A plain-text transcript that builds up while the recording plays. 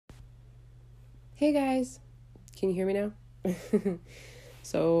Hey guys, can you hear me now?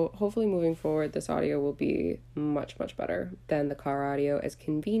 So hopefully moving forward, this audio will be much, much better than the car audio, as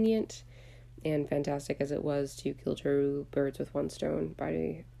convenient and fantastic as it was to kill two birds with one stone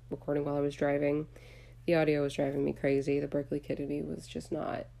by recording while I was driving. The audio was driving me crazy. The Berkeley kid in me was just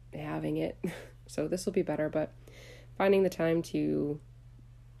not having it. So this will be better, but finding the time to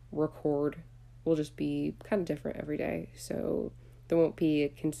record will just be kind of different every day. So there won't be a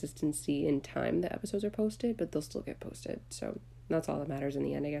consistency in time that episodes are posted, but they'll still get posted. So that's all that matters in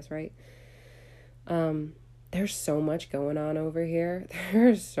the end, I guess, right? There's so much going on over here.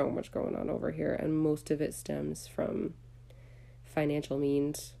 There's so much going on over here, and most of it stems from financial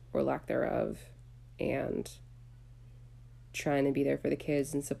means or lack thereof, and trying to be there for the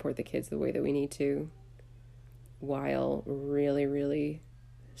kids and support the kids the way that we need to, while really, really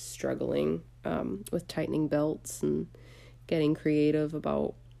struggling with tightening belts and getting creative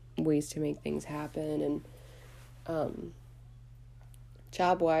about ways to make things happen. And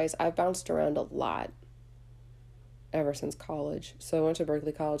job-wise, I've bounced around a lot ever since college. So I went to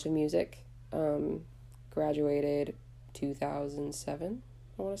Berkeley College of Music, graduated 2007,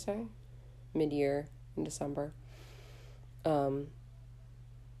 I want to say, mid-year in December. And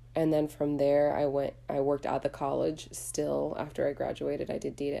then from there, I worked at the college still. After I graduated, I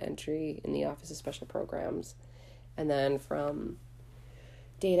did data entry in the Office of Special Programs. And then from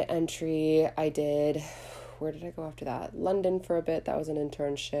data entry, where did I go after that? London for a bit. That was an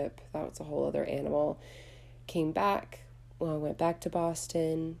internship. That was a whole other animal. Came back. Well, I went back to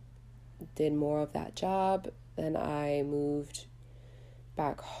Boston, did more of that job. Then I moved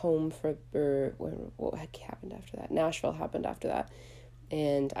back home what happened after that? Nashville happened after that.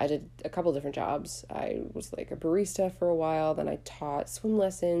 And I did a couple different jobs. I was like a barista for a while. Then I taught swim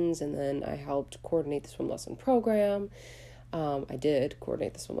lessons, and then I helped coordinate the swim lesson program. I did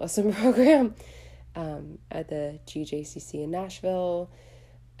coordinate the swim lesson program at the GJCC in Nashville.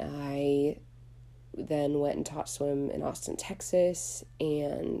 I then went and taught swim in Austin, Texas,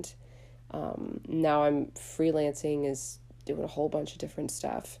 and now I'm freelancing, is doing a whole bunch of different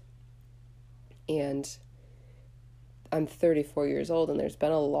stuff. And I'm 34 years old, and there's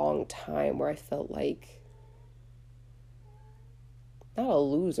been a long time where I felt like not a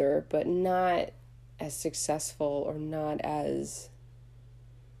loser, but not as successful or not as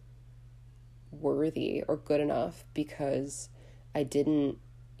worthy or good enough, because I didn't,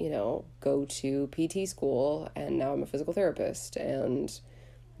 go to PT school, and now I'm a physical therapist, and,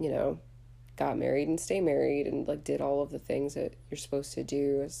 got married and stay married, and like did all of the things that you're supposed to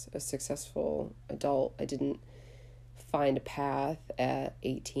do as a successful adult. I didn't find a path at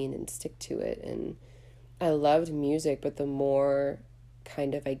 18 and stick to it. And I loved music, but the more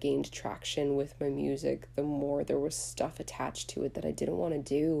kind of I gained traction with my music, the more there was stuff attached to it that I didn't want to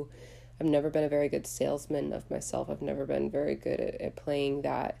do. I've never been a very good salesman of myself. I've never been very good at playing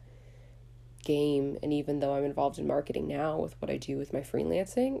that game. And even though I'm involved in marketing now with what I do with my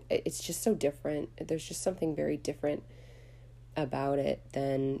freelancing, it's just so different. There's just something very different about it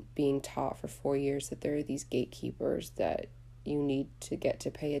than being taught for 4 years that there are these gatekeepers that you need to get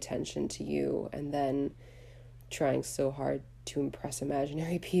to pay attention to you, and then trying so hard to impress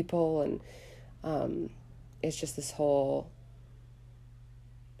imaginary people. And it's just this whole,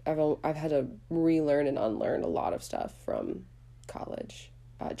 I've had to relearn and unlearn a lot of stuff from college,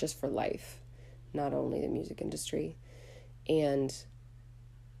 just for life, not only the music industry. And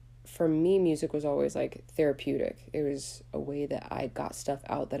for me, music was always like therapeutic. It was a way that I got stuff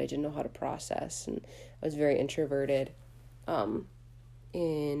out that I didn't know how to process. And I was very introverted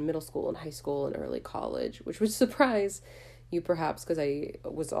in middle school and high school and early college, which would surprise you perhaps, because I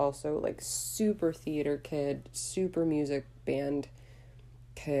was also like super theater kid, super music band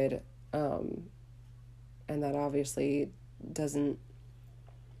kid. And that obviously doesn't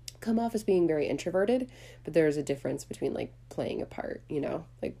come off as being very introverted, but there's a difference between like playing a part,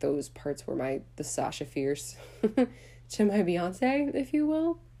 like those parts were the Sasha Fierce to my Beyonce, if you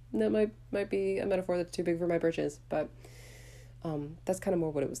will. That might be a metaphor that's too big for my britches, but that's kind of more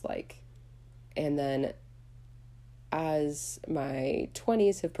what it was like. And then as my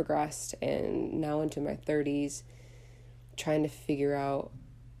 20s have progressed and now into my 30s, trying to figure out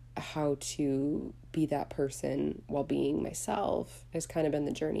how to be that person while being myself has kind of been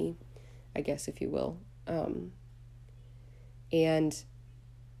the journey, I guess, if you will. And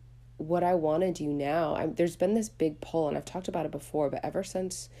what I want to do now, there's been this big pull, and I've talked about it before, but ever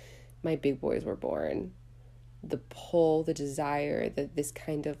since my big boys were born, the pull, the desire, this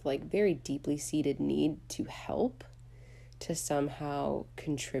kind of like very deeply seated need to help, to somehow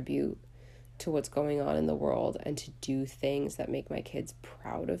contribute to what's going on in the world and to do things that make my kids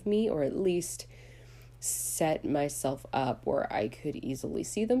proud of me, or at least set myself up where I could easily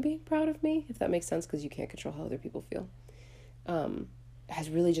see them being proud of me, if that makes sense, because you can't control how other people feel, has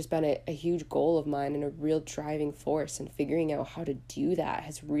really just been a huge goal of mine and a real driving force. And figuring out how to do that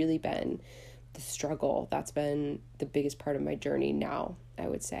has really been the struggle. That's been the biggest part of my journey now, I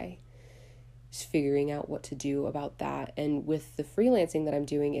would say. Just figuring out what to do about that. And with the freelancing that I'm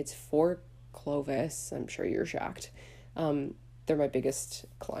doing, it's for Clovis. I'm sure you're shocked. They're my biggest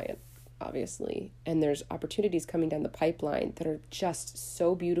client, obviously. And there's opportunities coming down the pipeline that are just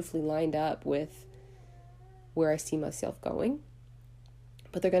so beautifully lined up with where I see myself going.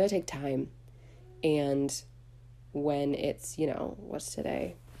 But they're going to take time. And when it's, what's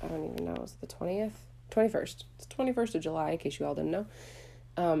today? I don't even know. Is it the 20th? 21st. It's 21st of July, in case you all didn't know.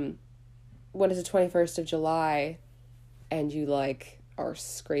 When it's the 21st of July and you are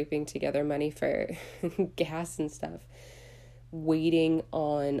scraping together money for gas and stuff, waiting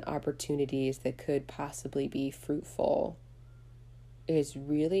on opportunities that could possibly be fruitful is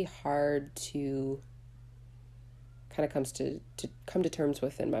really hard to kind of come to terms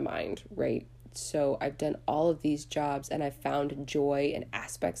with in my mind, right? So I've done all of these jobs and I've found joy in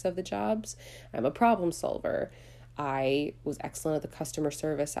aspects of the jobs. I'm a problem solver. I was excellent at the customer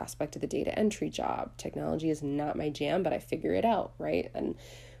service aspect of the data entry job. Technology is not my jam, but I figure it out, right? And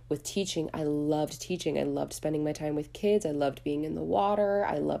with teaching, I loved teaching. I loved spending my time with kids. I loved being in the water.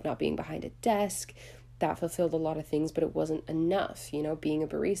 I loved not being behind a desk. That fulfilled a lot of things, but it wasn't enough. Being a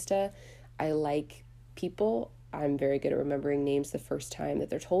barista, I like people. I'm very good at remembering names the first time that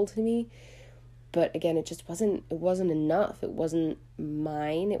they're told to me. But again, it wasn't enough. It wasn't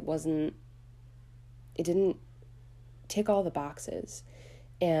mine. It didn't tick all the boxes.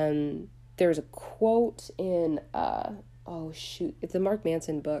 And there's a quote in, it's the Mark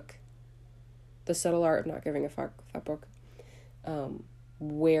Manson book, The Subtle Art of Not Giving a Fuck, that book,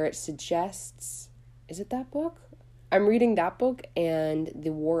 where it suggests, is it that book? I'm reading that book and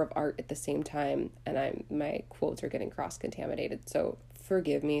The War of Art at the same time, and my quotes are getting cross-contaminated, so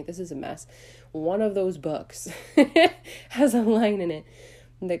forgive me, this is a mess. One of those books has a line in it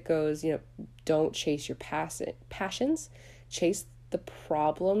that goes, don't chase your passions, chase the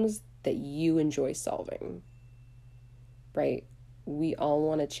problems that you enjoy solving, right? We all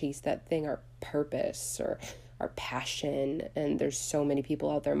want to chase that thing, our purpose or our passion, and there's so many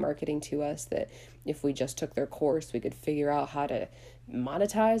people out there marketing to us that if we just took their course, we could figure out how to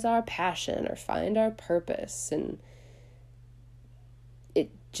monetize our passion or find our purpose, and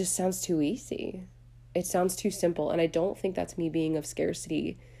it just sounds too easy. It sounds too simple, and I don't think that's me being of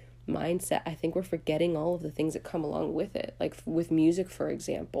scarcity mindset. I think we're forgetting all of the things that come along with it. Like with music, for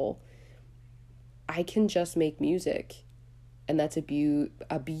example, I can just make music, and that's a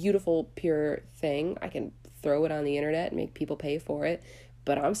beautiful, pure thing. I can throw it on the internet and make people pay for it,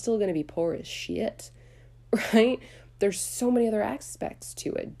 but I'm still going to be poor as shit, right? There's so many other aspects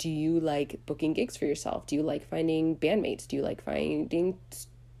to it. Do you like booking gigs for yourself? Do you like finding bandmates? Do you like finding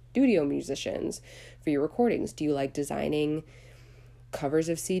studio musicians for your recordings? Do you like designing covers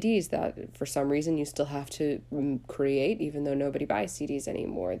of CDs that for some reason you still have to create, even though nobody buys CDs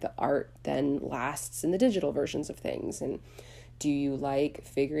anymore? The art then lasts in the digital versions of things. And do you like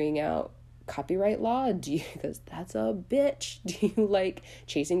figuring out copyright law? Because that's a bitch. Do you like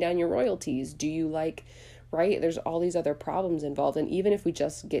chasing down your royalties? Do you like, right? There's all these other problems involved. And even if we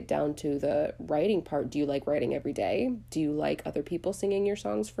just get down to the writing part, do you like writing every day? Do you like other people singing your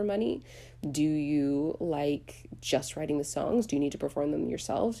songs for money? Do you like just writing the songs? Do you need to perform them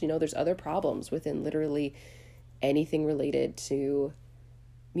yourselves? There's other problems within literally anything related to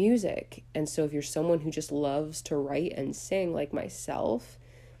music. And so if you're someone who just loves to write and sing like myself,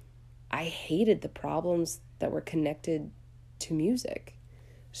 I hated the problems that were connected to music.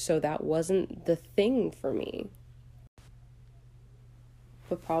 So that wasn't the thing for me.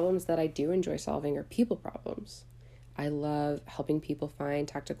 But problems that I do enjoy solving are people problems. I love helping people find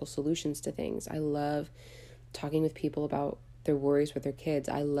tactical solutions to things. I love talking with people about their worries with their kids.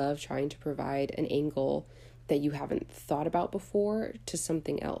 I love trying to provide an angle that you haven't thought about before to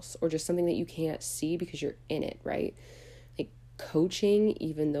something else, or just something that you can't see because you're in it, right? Like coaching,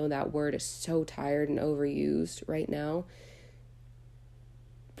 even though that word is so tired and overused right now,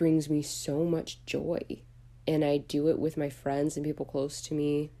 brings me so much joy. And I do it with my friends and people close to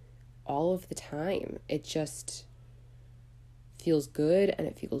me all of the time. It just feels good and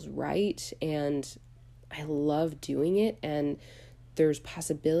it feels right, and I love doing it. And there's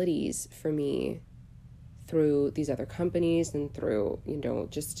possibilities for me through these other companies and through,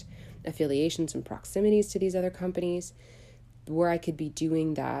 just affiliations and proximities to these other companies, where I could be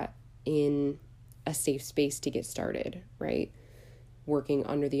doing that in a safe space to get started, right? working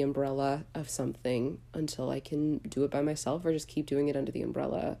under the umbrella of something until I can do it by myself, or just keep doing it under the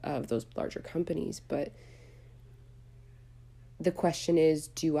umbrella of those larger companies. But the question is,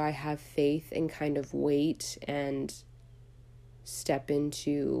 do I have faith and kind of wait and step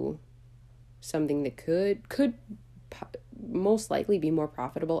into something that could most likely be more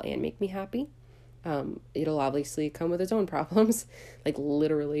profitable and make me happy? It'll obviously come with its own problems, like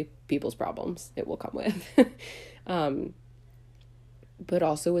literally people's problems it will come with. But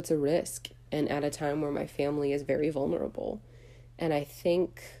also it's a risk, and at a time where my family is very vulnerable. And I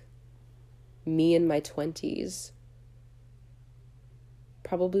think me in my 20s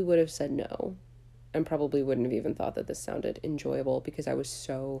probably would have said no, and probably wouldn't have even thought that this sounded enjoyable, because I was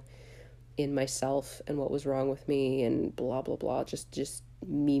so in myself and what was wrong with me and blah, blah, blah. Just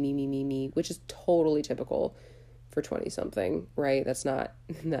me, which is totally typical for 20 something, right? That's not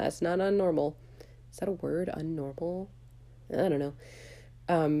unnormal. Is that a word? Unnormal? I don't know.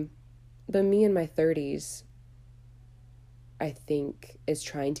 But me in my 30s, I think, is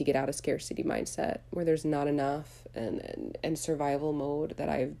trying to get out of scarcity mindset where there's not enough, and survival mode that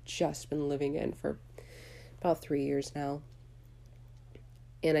I've just been living in for about 3 years now.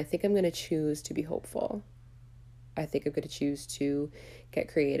 And I think I'm going to choose to be hopeful. I think I'm going to choose to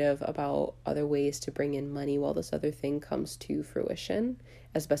get creative about other ways to bring in money while this other thing comes to fruition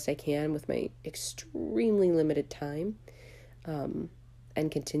as best I can with my extremely limited time, and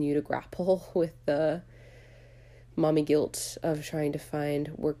continue to grapple with the mommy guilt of trying to find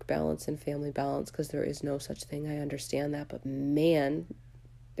work balance and family balance, because there is no such thing. I understand that, but man,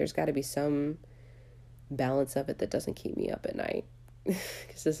 there's got to be some balance of it that doesn't keep me up at night,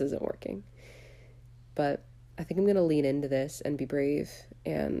 because this isn't working. But I think I'm going to lean into this and be brave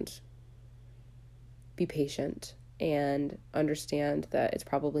and be patient and understand that it's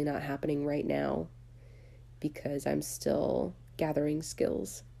probably not happening right now, because I'm still gathering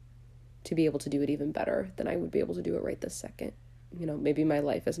skills to be able to do it even better than I would be able to do it right this second. You know, maybe my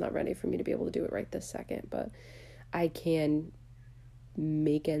life is not ready for me to be able to do it right this second, but I can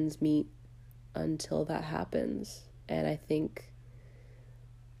make ends meet until that happens. And I think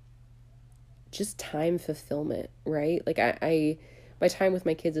just time fulfillment, right? Like I my time with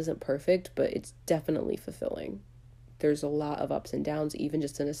my kids isn't perfect, but it's definitely fulfilling. There's a lot of ups and downs, even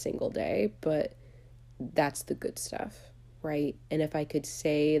just in a single day, but that's the good stuff, right? And if I could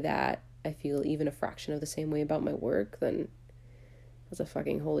say that I feel even a fraction of the same way about my work, then that's a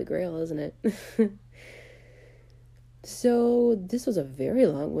fucking holy grail, isn't it? So this was a very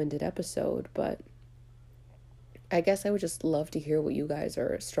long-winded episode, but I guess I would just love to hear what you guys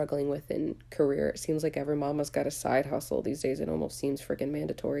are struggling with in career. It seems like every mama's got a side hustle these days. It almost seems freaking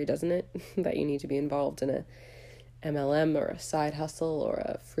mandatory, doesn't it? That you need to be involved in a MLM or a side hustle or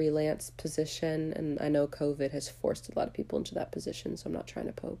a freelance position. And I know COVID has forced a lot of people into that position, so I'm not trying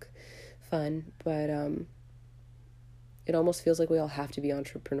to poke fun, but it almost feels like we all have to be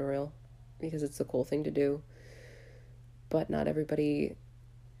entrepreneurial because it's the cool thing to do. But not everybody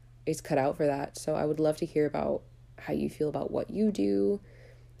is cut out for that. So I would love to hear about how you feel about what you do,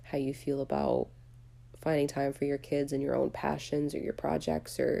 how you feel about finding time for your kids and your own passions or your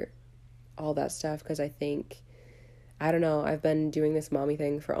projects or all that stuff. Because I think, I don't know, I've been doing this mommy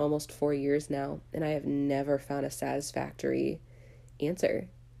thing for almost 4 years now, and I have never found a satisfactory answer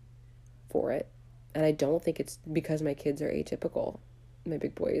for it. And I don't think it's because my kids are atypical, my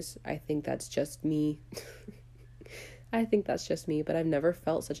big boys. I think that's just me. I think that's just me, but I've never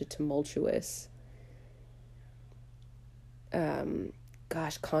felt such a tumultuous,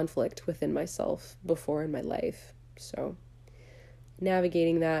 conflict within myself before in my life. So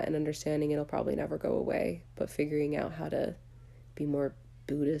navigating that and understanding it'll probably never go away, but figuring out how to be more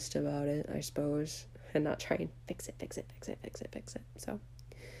Buddhist about it, I suppose, and not try and fix it. So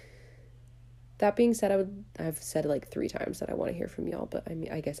that being said, I've said like 3 times that I want to hear from y'all, but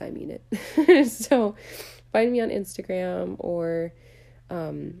I guess I mean it. So find me on Instagram or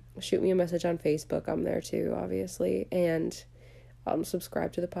shoot me a message on Facebook. I'm there too, obviously. And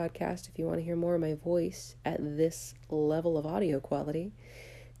subscribe to the podcast if you want to hear more of my voice at this level of audio quality.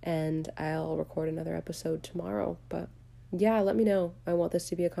 And I'll record another episode tomorrow. But yeah, let me know. I want this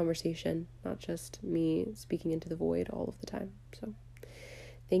to be a conversation, not just me speaking into the void all of the time. So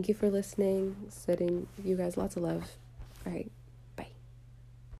thank you for listening, sending you guys lots of love. All right.